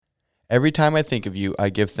Every time I think of you, I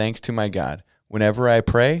give thanks to my God. Whenever I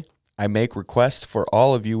pray, I make request for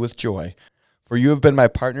all of you with joy. For you have been my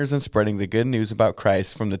partners in spreading the good news about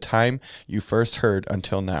Christ from the time you first heard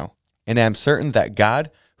until now. And I am certain that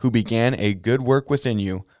God, who began a good work within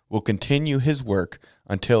you, will continue his work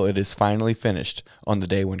until it is finally finished on the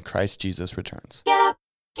day when Christ Jesus returns. Get up,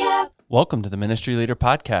 get up. Welcome to the Ministry Leader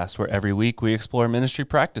Podcast, where every week we explore ministry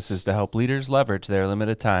practices to help leaders leverage their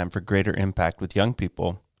limited time for greater impact with young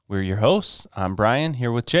people. We're your hosts. I'm Brian,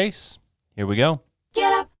 here with Chase. Here we go.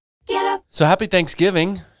 Get up, get up. So happy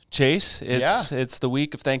Thanksgiving, Chase. It's the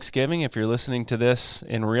week of Thanksgiving if you're listening to this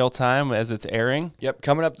in real time as it's airing. Yep,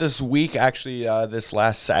 coming up this week, actually this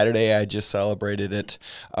last Saturday, I just celebrated it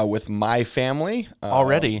with my family.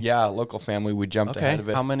 Already? Yeah, local family. We jumped ahead of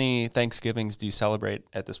it. How many Thanksgivings do you celebrate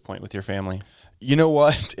at this point with your family? You know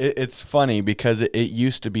what? It's funny because it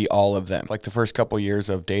used to be all of them. Like the first couple years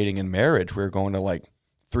of dating and marriage, we were going to like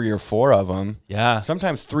 3 or 4 of them. Yeah.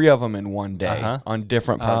 Sometimes 3 of them in one day on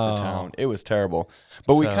different parts of town. It was terrible.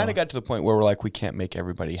 But we kind of got to the point where we're like, we can't make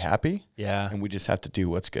everybody happy. Yeah. And we just have to do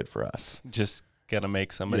what's good for us. Just got to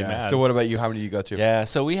make somebody mad. So what about you? How many do you go to? Yeah.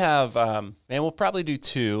 So we have, we'll probably do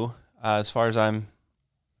 2 as far as I'm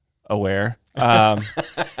aware.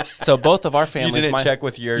 So both of our families. You didn't check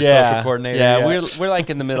with your social coordinator? Yeah, we're like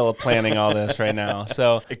in the middle of planning all this right now.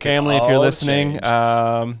 So family, if you're listening,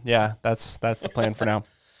 that's the plan for now.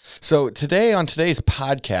 So on today's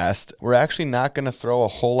podcast, we're actually not going to throw a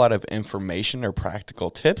whole lot of information or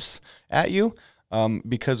practical tips at you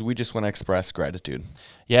because we just want to express gratitude.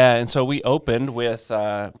 Yeah, and so we opened with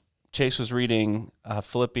Chase was reading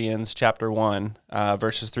Philippians chapter 1,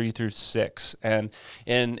 verses 3 through 6. And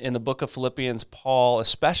in the book of Philippians, Paul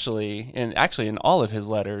especially, and actually in all of his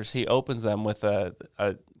letters, he opens them with a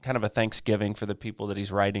kind of a thanksgiving for the people that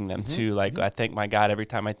he's writing them to. Like, I thank my God every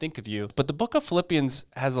time I think of you. But the book of Philippians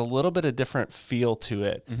has a little bit of different feel to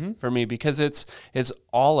it for me because it's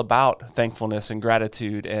all about thankfulness and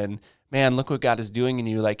gratitude and, man, look what God is doing in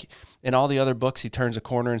you. Like in all the other books, he turns a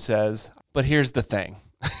corner and says, but here's the thing.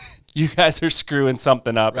 You guys are screwing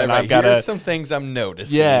something up, and I've got Here's some things I'm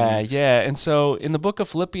noticing. Yeah. And so in the book of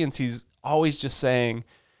Philippians, he's always just saying,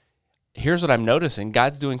 here's what I'm noticing.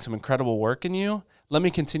 God's doing some incredible work in you. Let me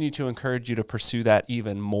continue to encourage you to pursue that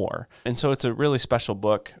even more. And so it's a really special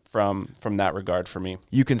book from that regard for me.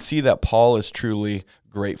 You can see that Paul is truly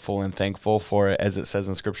grateful and thankful for, as it says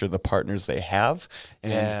in Scripture, the partners they have.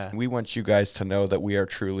 And we want you guys to know that we are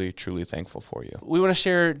truly, truly thankful for you. We want to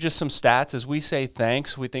share just some stats. As we say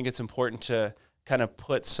thanks, we think it's important to kind of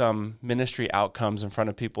put some ministry outcomes in front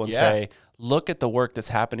of people and say, look at the work that's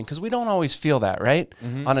happening, because we don't always feel that, right?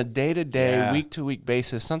 On a day-to-day, week-to-week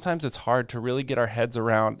basis, sometimes it's hard to really get our heads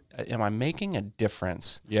around, am I making a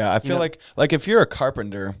difference? Yeah, I feel like if you're a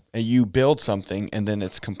carpenter and you build something and then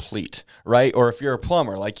it's complete, right? Or if you're a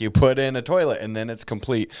plumber, like you put in a toilet and then it's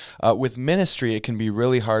complete. With ministry, it can be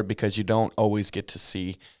really hard because you don't always get to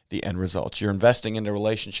see the end results. You're investing into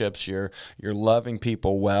relationships, you're loving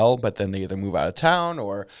people well, but then they either move out of town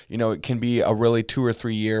or, it can be a really 2 or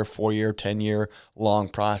 3 year, 4 year, 10-year long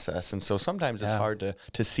process. And so sometimes it's hard to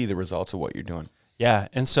see the results of what you're doing. Yeah.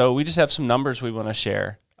 And so we just have some numbers we want to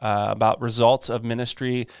share about results of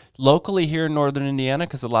ministry locally here in Northern Indiana,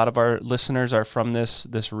 because a lot of our listeners are from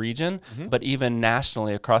this region, but even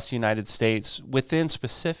nationally across the United States within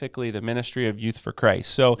specifically the ministry of Youth for Christ.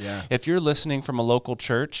 So if you're listening from a local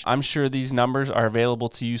church, I'm sure these numbers are available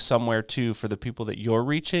to you somewhere too for the people that you're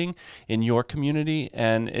reaching in your community,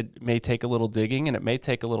 and it may take a little digging and it may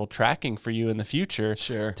take a little tracking for you in the future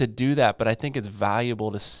to do that, but I think it's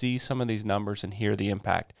valuable to see some of these numbers and hear the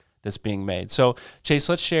impact that's being made. So, Chase,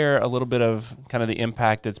 let's share a little bit of kind of the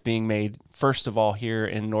impact that's being made, first of all, here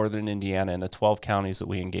in Northern Indiana and the 12 counties that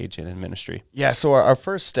we engage in ministry. Yeah, so our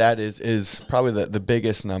first stat is probably the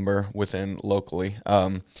biggest number within locally.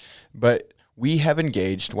 But we have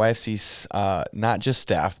engaged, YFC's not just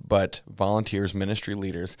staff, but volunteers, ministry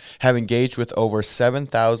leaders, have engaged with over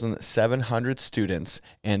 7,700 students,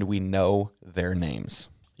 and we know their names.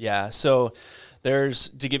 Yeah, so to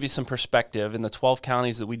give you some perspective, in the 12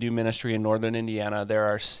 counties that we do ministry in Northern Indiana, there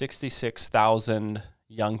are 66,000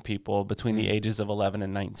 young people between the ages of 11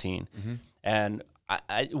 and 19. And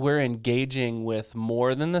we're engaging with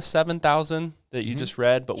more than the 7,000 that you just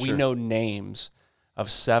read, but we know names of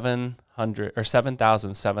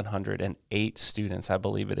 7,708 students, I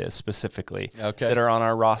believe it is specifically, that are on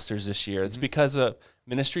our rosters this year. It's because of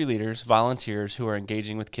ministry leaders, volunteers who are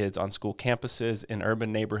engaging with kids on school campuses, in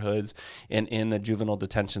urban neighborhoods, and in the juvenile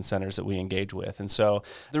detention centers that we engage with. And so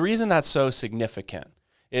the reason that's so significant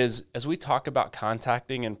is as we talk about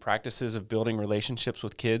contacting and practices of building relationships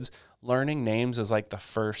with kids, learning names is like the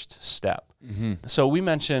first step. Mm-hmm. So we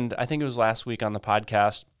mentioned, I think it was last week on the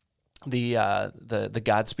podcast, the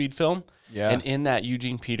Godspeed film. Yeah. And in that,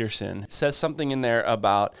 Eugene Peterson says something in there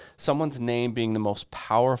about someone's name being the most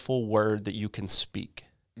powerful word that you can speak,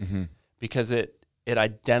 Mm-hmm. because it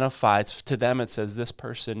identifies, to them, it says, this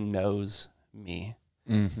person knows me.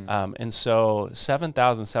 Mm-hmm. And so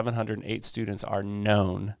 7,708 students are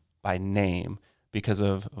known by name because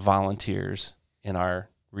of volunteers in our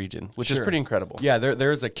region, which is Sure. pretty incredible. Yeah,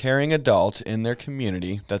 there's a caring adult in their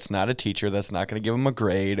community that's not a teacher, that's not going to give them a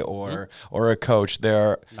grade or a coach.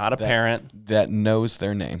 They're Not a parent. that knows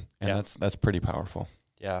their name, and Yeah. that's pretty powerful.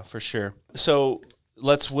 Yeah, for sure. So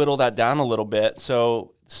let's whittle that down a little bit.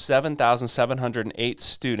 So 7,708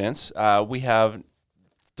 students. We have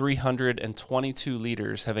 322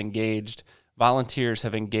 leaders have engaged, volunteers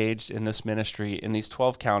have engaged in this ministry in these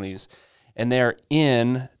 12 counties, and they're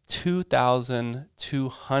in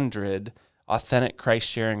 2,200 authentic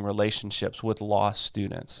Christ-sharing relationships with lost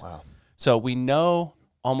students. Wow. So we know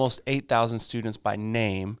almost 8,000 students by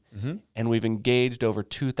name, and we've engaged over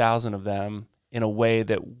 2,000 of them in a way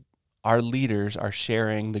that our leaders are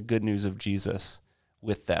sharing the good news of Jesus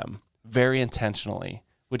with them very intentionally,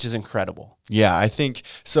 which is incredible. Yeah, I think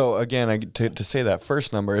so. Again, to say that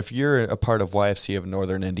first number, if you're a part of YFC of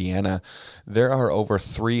Northern Indiana, there are over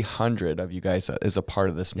 300 of you guys that is a part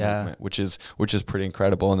of this movement, which is pretty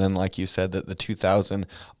incredible. And then, like you said, that the 2,000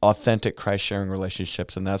 authentic Christ sharing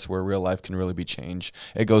relationships, and that's where real life can really be changed.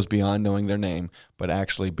 It goes beyond knowing their name, but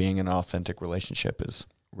actually being an authentic relationship is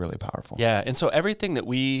really powerful. Yeah, and so everything that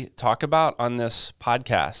we talk about on this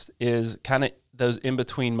podcast is kind of those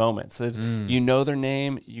in-between moments. You know their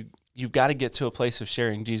name, you've got to get to a place of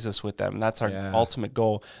sharing Jesus with them. That's our ultimate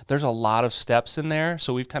goal. There's a lot of steps in there,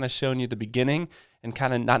 so we've kind of shown you the beginning and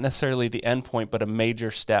kind of not necessarily the end point, but a major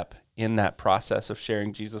step in that process of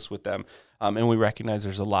sharing Jesus with them. And we recognize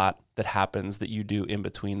there's a lot that happens that you do in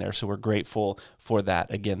between there. So we're grateful for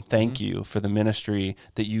that. Again, thank you for the ministry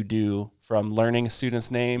that you do, from learning a student's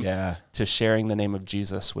name to sharing the name of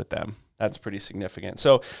Jesus with them. That's pretty significant.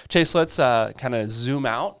 So, Chase, let's kind of zoom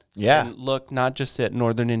out and look not just at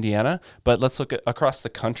Northern Indiana, but let's look at across the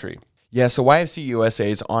country. Yeah, so YFC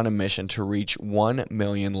USA is on a mission to reach 1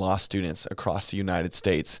 million lost students across the United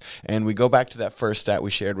States. And we go back to that first stat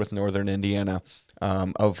we shared with Northern Indiana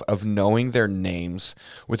of knowing their names.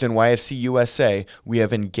 Within YFC USA, we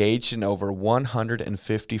have engaged in over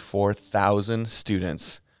 154,000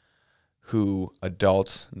 students who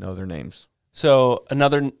adults know their names. So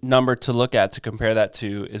another number to look at to compare that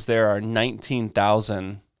to is there are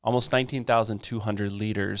almost 19,200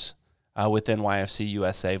 leaders within YFC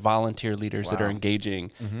USA, volunteer leaders that are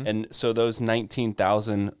engaging. And so those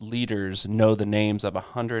 19,000 leaders know the names of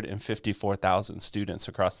 154,000 students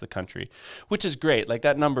across the country, which is great. Like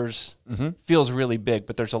that numbers feels really big,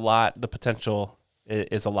 but there's a lot, the potential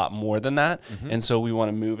is a lot more than that. And so we want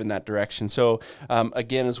to move in that direction. So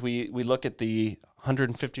again, as we look at the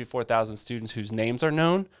 154,000 students whose names are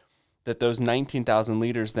known, that those 19,000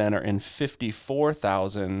 leaders then are in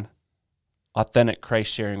 54,000 authentic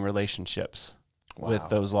Christ-sharing relationships with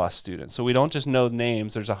those lost students. So we don't just know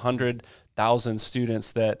names. There's 100,000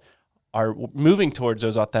 students that are moving towards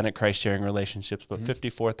those authentic Christ-sharing relationships, but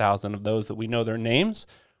 54,000 of those that we know their names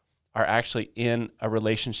are actually in a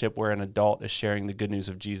relationship where an adult is sharing the good news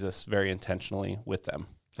of Jesus very intentionally with them.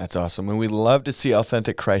 That's awesome. And we love to see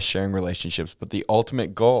authentic Christ-sharing relationships, but the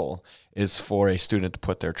ultimate goal is for a student to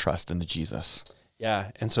put their trust into Jesus.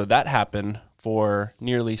 Yeah, and so that happened for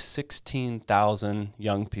nearly 16,000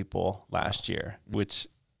 young people last year, which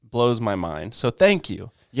blows my mind. So thank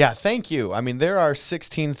you. Yeah, thank you. I mean, there are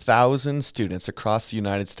 16,000 students across the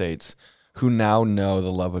United States who now know the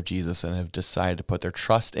love of Jesus and have decided to put their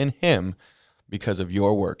trust in him because of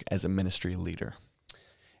your work as a ministry leader.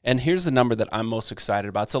 And here's the number that I'm most excited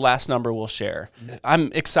about. It's the last number we'll share.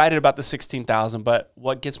 I'm excited about the 16,000, but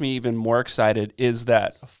what gets me even more excited is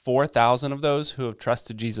that 4,000 of those who have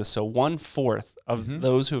trusted Jesus, so 1/4 of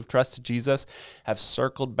those who have trusted Jesus have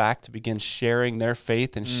circled back to begin sharing their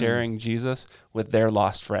faith and sharing Jesus with their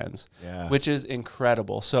lost friends, which is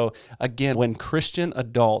incredible. So again, when Christian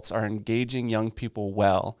adults are engaging young people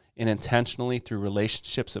well and intentionally through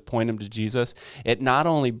relationships that point them to Jesus, it not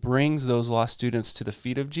only brings those lost students to the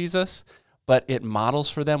feet of Jesus, but it models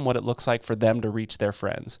for them what it looks like for them to reach their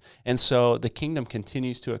friends. And so the kingdom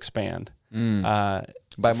continues to expand.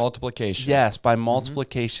 By multiplication. Yes, by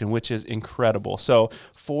multiplication, which is incredible. So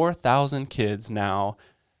 4,000 kids now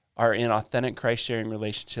are in authentic Christ-sharing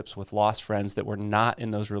relationships with lost friends that were not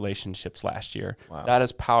in those relationships last year. That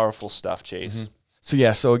is powerful stuff, Chase.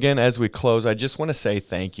 So again, as we close, I just want to say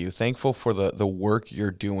thank you. Thankful for the work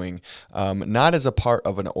you're doing, not as a part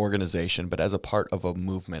of an organization, but as a part of a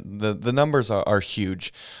movement. The numbers are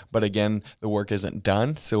huge, but again, the work isn't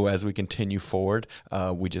done. So as we continue forward,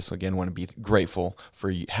 we just, again, want to be grateful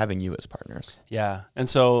for having you as partners. Yeah. And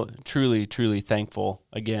so truly, truly thankful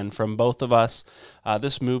again from both of us.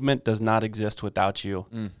 This movement does not exist without you.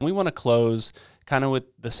 We want to close kind of with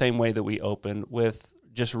the same way that we opened, with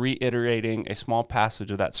just reiterating a small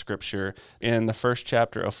passage of that scripture. In the first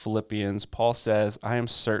chapter of Philippians, Paul says, I am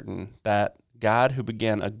certain that God, who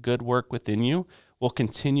began a good work within you, will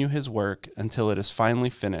continue his work until it is finally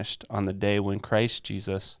finished on the day when Christ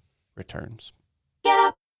Jesus returns. Get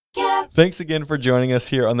up, get up. Thanks again for joining us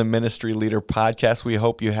here on the Ministry Leader Podcast. We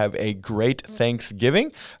hope you have a great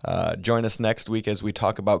Thanksgiving. Join us next week as we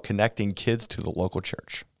talk about connecting kids to the local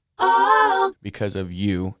church Oh, because of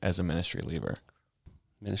you as a ministry leader.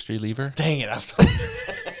 Ministry leaver. Dang it.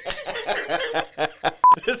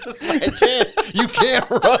 This is my chance. You can't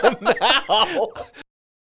run now.